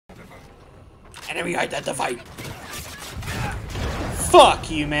Enemy identified. Fuck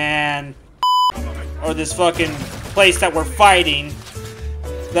you, man. Or this fucking place that we're fighting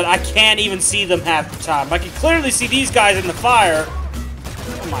that I can't even see them half the time. I can clearly see these guys in the fire.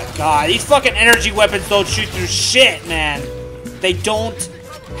 Oh my god, these fucking energy weapons don't shoot through shit, man. They don't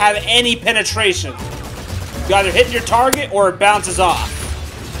have any penetration. You either hit your target or it bounces off.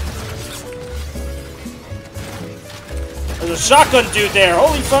 There's a shotgun dude there.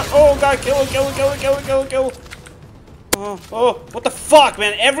 Holy fuck. Oh god, kill him, kill him, kill him, kill him, kill him, kill him. Oh, what the fuck,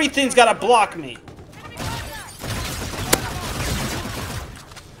 man? Everything's gotta block me.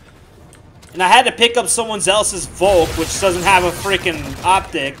 And I had to pick up someone else's Volk, which doesn't have a freaking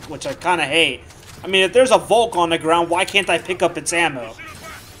optic, which I kind of hate. I mean, if there's a Volk on the ground, why can't I pick up its ammo?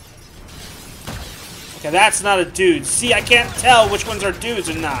 Okay, that's not a dude. See, I can't tell which ones are dudes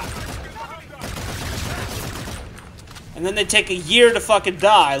or not. And then they take a year to fucking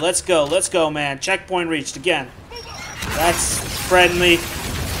die. Let's go, man. Checkpoint reached again. That's friendly.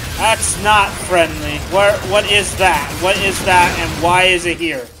 That's not friendly. What is that? What is that, and why is it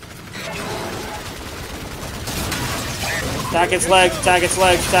here? Attack its legs, attack its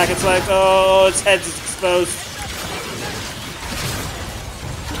legs, attack its legs. Oh, its head's exposed.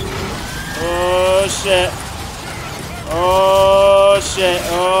 Oh, shit. Oh, shit.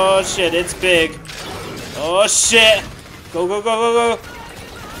 Oh, shit. It's big. Oh, shit. Go, go, go, go, go.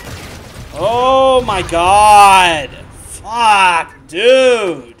 Oh, my God. Fuck,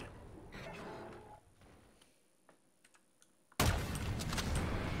 dude.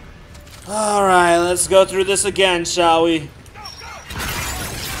 Alright, let's go through this again, shall we?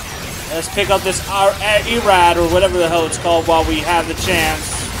 Let's pick up this Erad, or whatever the hell it's called, while we have the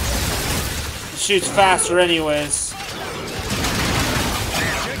chance. It shoots faster anyways.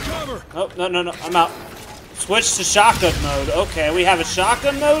 Oh, no, no, no, I'm out. Switch to shotgun mode. Okay, we have a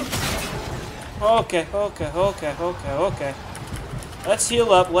shotgun mode? Okay, okay, okay, okay, okay. Let's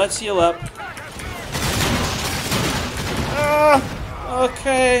heal up, let's heal up.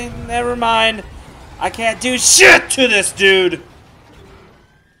 Okay, never mind. I can't do shit to this dude!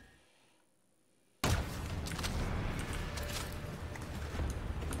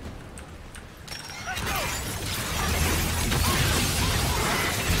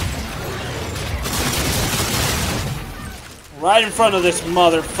 Right in front of this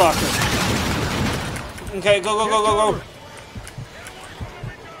motherfucker. Okay, go, go, go, go, go.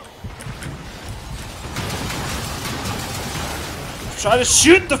 Try to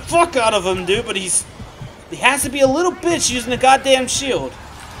shoot the fuck out of him, dude, but he has to be a little bitch using the goddamn shield.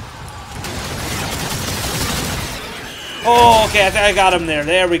 Oh, okay, I think I got him there.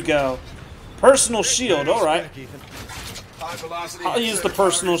 There we go. Personal shield, alright. I'll use the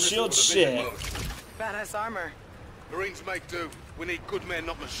personal shield, shit. Badass armor. Marines make do. We need good men,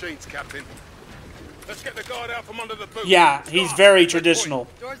 not machines, Captain. Let's get the guard out from under the boot. Yeah, he's very traditional.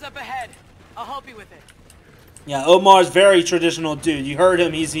 Doors up ahead. I'll help you with it. Yeah, Omar's very traditional dude. You heard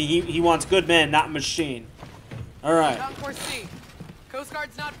him. He wants good men, not machine. All right. Concourse C. Coast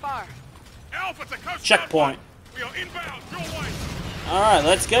Guard's not far. Alpha to Coast Checkpoint. We are inbound. Your way. All right,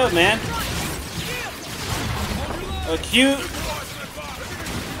 let's go, man. Acute.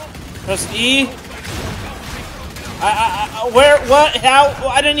 Press E. Where? What? How?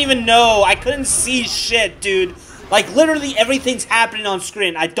 I didn't even know. I couldn't see shit, dude. Like, literally everything's happening on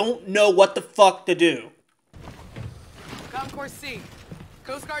screen. I don't know what the fuck to do. Concourse C.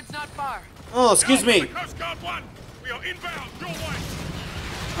 Coast Guard's not far. Oh, excuse me. Coast Guard 1. We are inbound. Your way.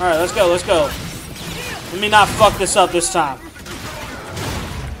 All right, let's go. Let's go. Let me not fuck this up this time.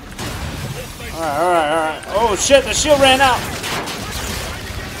 All right, all right, all right. Oh shit! The shield ran out.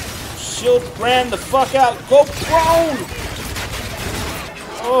 Shield ran the fuck out. Go prone.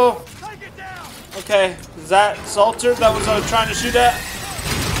 Oh. Okay, is that Salter that was I was trying to shoot at?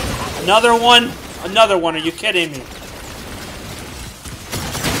 Another one? Another one, are you kidding me?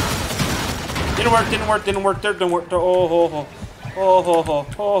 Didn't work, didn't work, didn't work, didn't work. Oh, ho, ho. Oh, ho, ho.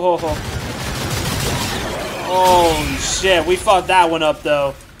 Oh, ho, ho. Holy shit, we fought that one up,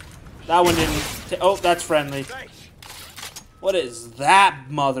 though. That one didn't... Oh, that's friendly. What is that,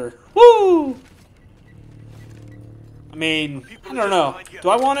 mother? Woo! I mean, I don't know. Do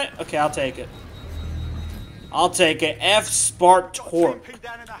I want it? Okay, I'll take it. I'll take it. F-SPAR torque.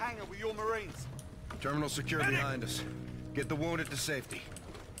 Terminal secure behind us. Get the wounded to safety.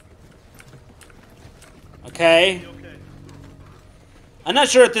 Okay. I'm not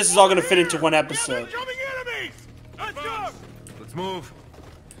sure if this is all going to fit into one episode. Let's move.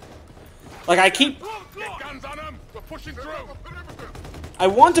 Like, I keep... Get guns on them. We're pushing through. I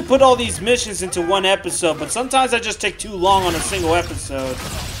want to put all these missions into one episode, but sometimes I just take too long on a single episode.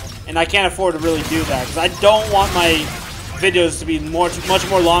 And I can't afford to really do that, because I don't want my videos to be much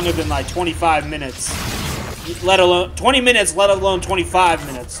more longer than like 25 minutes. Let alone 20 minutes, let alone 25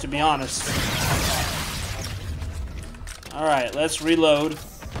 minutes, to be honest. Alright, let's reload.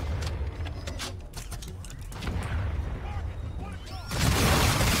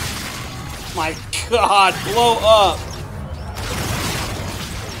 My God, blow up!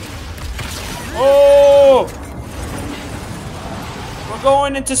 Oh! We're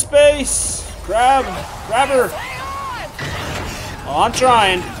going into space! Grab her! Oh, I'm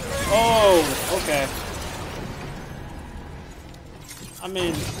trying. Oh, okay. I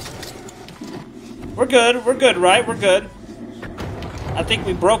mean, we're good, right? We're good. I think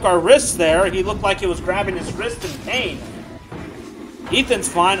we broke our wrists there. He looked like he was grabbing his wrist in pain. Ethan's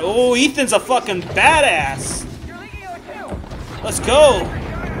fine. Oh, Ethan's a fucking badass. Let's go.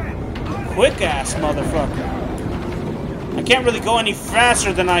 Quick ass motherfucker. I can't really go any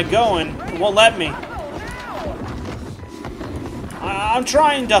faster than I'm going. It won't let me. I'm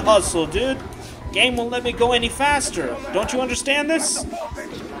trying to hustle, dude. Game won't let me go any faster. Don't you understand this?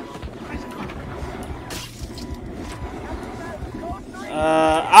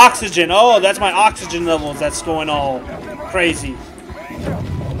 Oxygen. Oh, that's my oxygen levels that's going all crazy.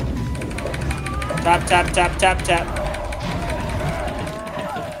 Tap, tap, tap, tap, tap.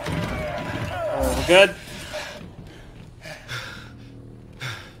 Oh, we're good?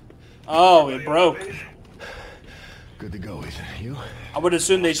 Oh, it broke. Good to go, Ethan. You? I would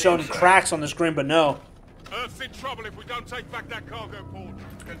assume they'd shown cracks on the screen, but no. Earth's in trouble if we don't take back that cargo port.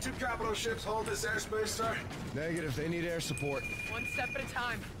 Can 2 capital ships hold this airspace, sir? Negative. They need air support. One step at a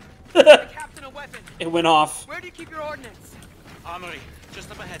time. The captain a weapon. It went off. Where do you keep your ordnance? Armory,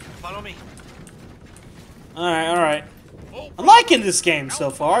 just up ahead. Follow me. Alright, alright. I'm liking this game so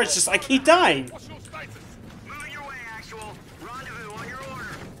far, it's just I keep dying. What's your status? Moving your way, actual. Rendezvous on your order.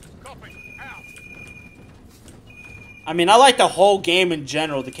 Copy. Out. I mean, I like the whole game in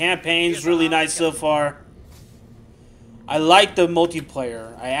general. The campaign's really nice so far. I like the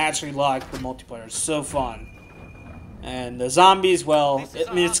multiplayer. I actually like the multiplayer. It's so fun. And the zombies, well,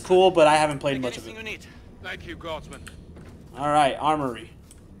 I mean, it's cool, but I haven't played much of it. Thank you, Guardsman. Alright, armory.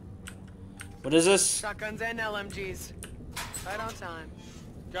 What is this? Shotguns and LMGs. Right on time.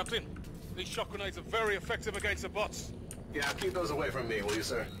 Captain, these shock grenades are very effective against the bots. Yeah, keep those away from me, will you,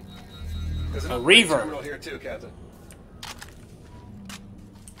 sir? There's an A upgrade reaver. terminal here too, Captain.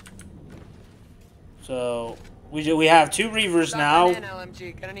 So, we have 2 reavers now. Shotgun and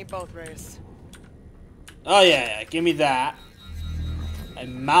LMG. Gonna need both, Reyes. Oh, yeah, give me that. A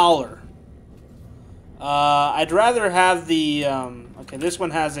Mauler. I'd rather have the, okay, this one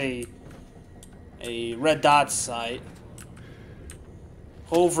has a red dot sight.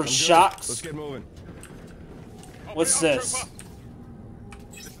 Hold for shots. Let's get moving. What's this?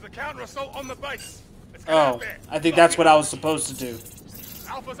 This is a counter assault on the base. Let's get Oh, out there. I think that's what I was supposed to do.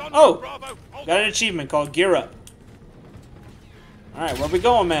 Alpha's on Oh, Bravo. Hold got an achievement called Gear Up. Alright, where we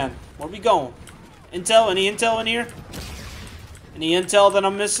going, man? Where we going? Intel? Any intel in here? Any intel that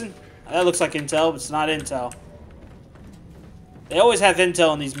I'm missing? That looks like intel, but it's not intel. They always have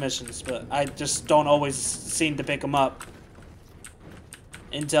intel in these missions, but I just don't always seem to pick them up.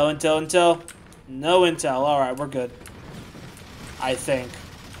 Intel, intel, intel. No intel. Alright, we're good. I think.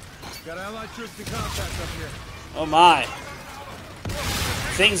 Got allied troops in contact up here. Oh my.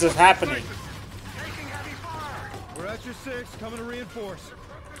 Things are happening. We're at your 6, coming to reinforce.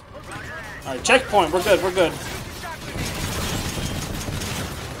 Alright, checkpoint. We're good, we're good.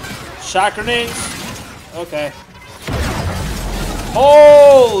 Shot grenades. Okay.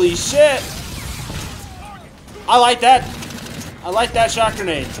 Holy shit! I like that. I like that shot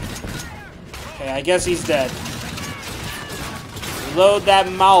grenade. Okay, I guess he's dead. Reload that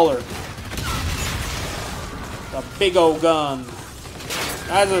Mauler. The big old gun.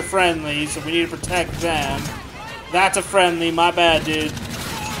 That's a friendly, so we need to protect them. That's a friendly, my bad, dude.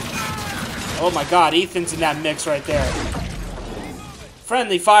 Oh my god, Ethan's in that mix right there.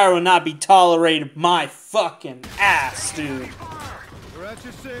 Friendly fire will not be tolerated. My fucking ass, dude. We're at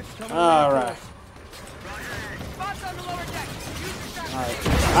your 6, coming Alright. Alright.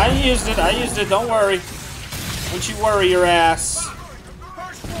 I used it, don't worry. Don't you worry your ass.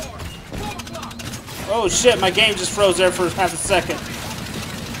 Oh shit, my game just froze there for half a second.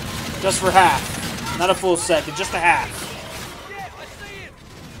 Just for half. Not a full second, just a half.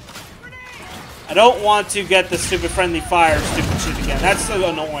 I don't want to get the stupid friendly fire stupid shit again. That's so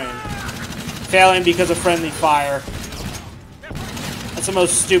annoying. Failing because of friendly fire. That's the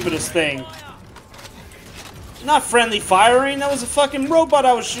most stupidest thing. Not friendly firing, that was a fucking robot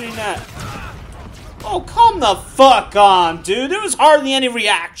I was shooting at. Oh, come the fuck on, dude. There was hardly any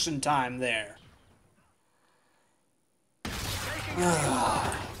reaction time there.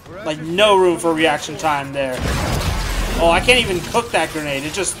 Like, no room for reaction time there. Oh, I can't even cook that grenade.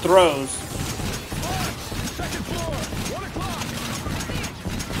 It just throws.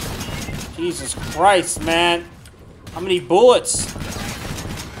 Jesus Christ, man. How many bullets?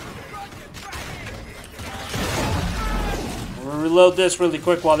 We'll reload this really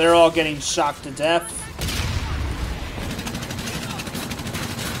quick while they're all getting shocked to death.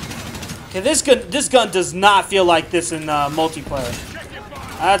 Okay, this gun does not feel like this in multiplayer.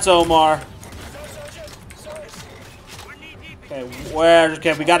 That's Omar. Okay,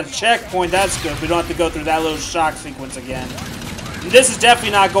 okay, we got a checkpoint. That's good. We don't have to go through that little shock sequence again. And this is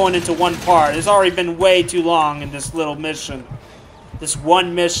definitely not going into one part. It's already been way too long in this little mission. This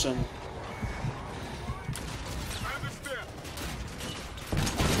one mission.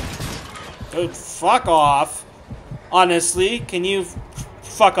 Dude, fuck off. Honestly, can you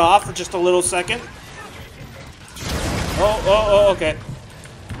fuck off for just a little second? Oh, okay.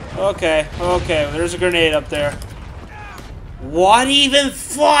 Okay, there's a grenade up there. What even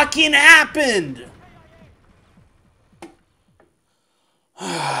fucking happened?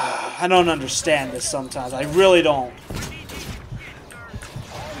 I don't understand this sometimes. I really don't.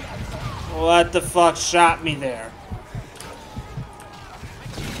 What the fuck shot me there?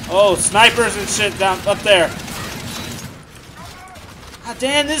 Oh, snipers and shit down up there. God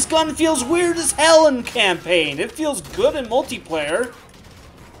damn, this gun feels weird as hell in campaign. It feels good in multiplayer.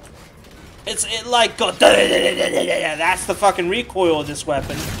 It like go that's the fucking recoil of this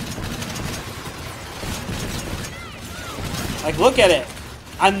weapon. Like, look at it.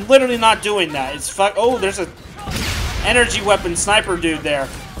 I'm literally not doing that. It's fuck. Oh, there's a energy weapon sniper dude there.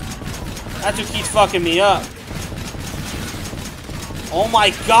 That's who keeps fucking me up. Oh my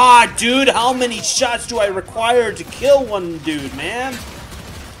god, dude! How many shots do I require to kill one dude, man?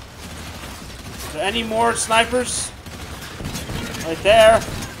 Is there any more snipers? Right there.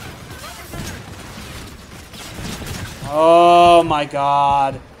 Oh my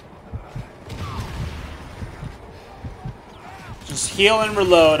god. Just heal and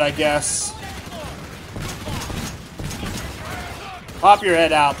reload, I guess. Pop your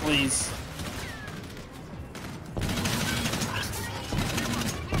head out, please.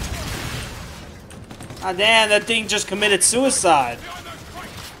 Ah, damn, that thing just committed suicide.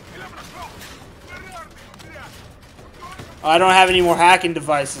 Oh, I don't have any more hacking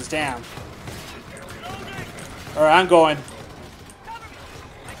devices, damn. Alright, I'm going.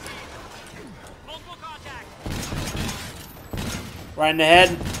 Right in the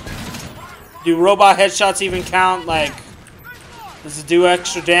head. Do robot headshots even count? Like, does it do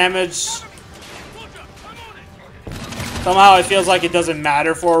extra damage? Somehow it feels like it doesn't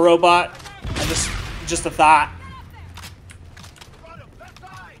matter for a robot. Just a thought.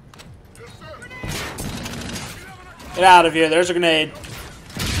 Get out of here. There's a grenade.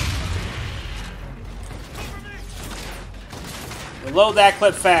 Reload that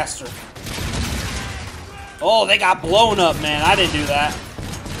clip faster. Oh, they got blown up, man. I didn't do that.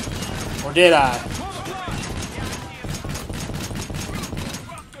 Or did I?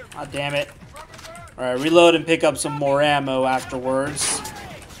 God damn it. Alright, reload and pick up some more ammo afterwards.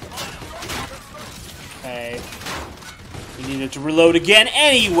 Okay. We needed to reload again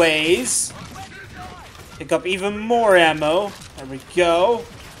anyways. Pick up even more ammo. There we go.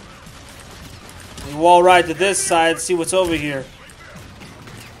 We wall ride to this side, see what's over here.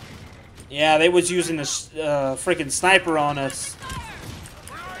 Yeah, they was using a freaking sniper on us.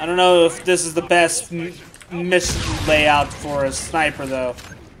 I don't know if this is the best mission layout for a sniper, though.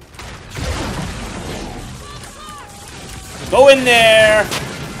 Go in there!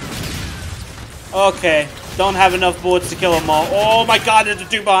 Okay, don't have enough bullets to kill them all. Oh my god, there's a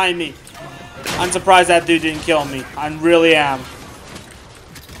dude behind me. I'm surprised that dude didn't kill me. I really am.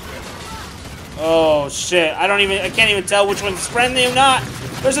 Oh shit, I can't even tell which one's friendly or not.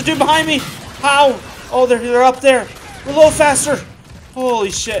 There's a dude behind me. How? Oh, they're up there. Reload faster.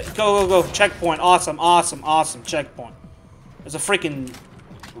 Holy shit. Go, go, go. Checkpoint. Awesome, awesome, awesome. Checkpoint. There's a freaking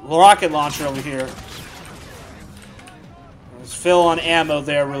rocket launcher over here. Let's fill on ammo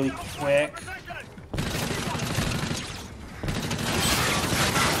there really quick.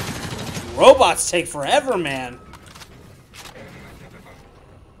 Robots take forever, man.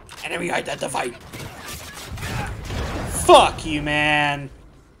 Enemy identified. Fuck you, man.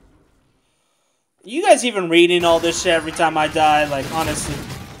 You guys even reading all this shit every time I die? Like, honestly.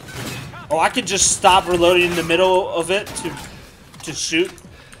 Oh, I could just stop reloading in the middle of it to shoot.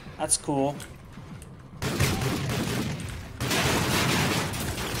 That's cool.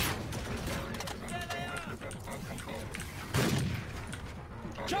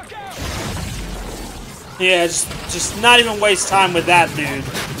 Yeah, just not even waste time with that dude.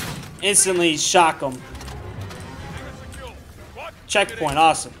 Instantly shock him. Checkpoint,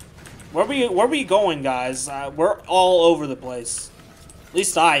 awesome. Where we going, guys? We're all over the place. At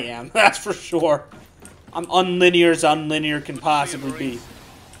least I am, that's for sure. I'm unlinear as unlinear can possibly be.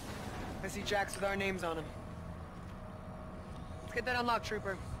 I see jacks with our names on them. Let's get that unlocked,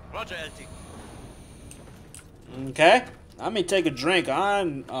 trooper. Roger, LT. Okay. Let me take a drink.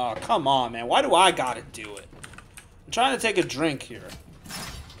 Oh, come on, man. Why do I gotta do it? I'm trying to take a drink here.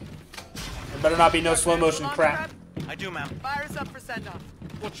 There better not be no slow motion crap. I do, ma'am. Fire us up for send-off.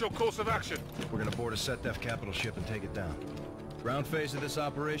 What's your course of action? We're gonna board a SETDEF capital ship and take it down. Ground phase of this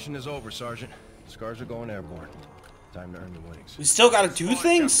operation is over, Sergeant. Scars are going airborne. Time to earn the winnings. We still gotta do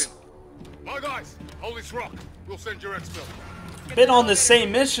things? Captain. My guys, hold this rock. We'll send your exfil. Been on the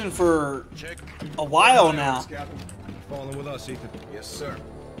same mission for a while now. Falling with us, Ethan. Yes, sir.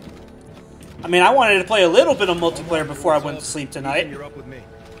 I mean, I wanted to play a little bit of multiplayer before I went to sleep tonight. You're up with me.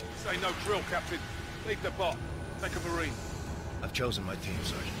 Say no drill, Captain. Leave the bot. Take a Marine. I've chosen my team,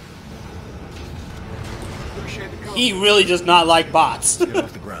 Sergeant. He really does not like bots. Get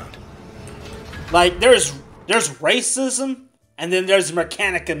off the ground. Like, there's racism, and then there's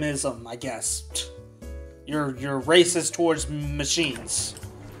mechanicism, I guess. You're racist towards machines.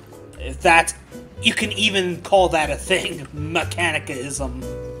 If that, you can even call that a thing. Mechanicism.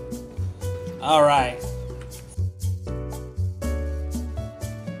 Alright.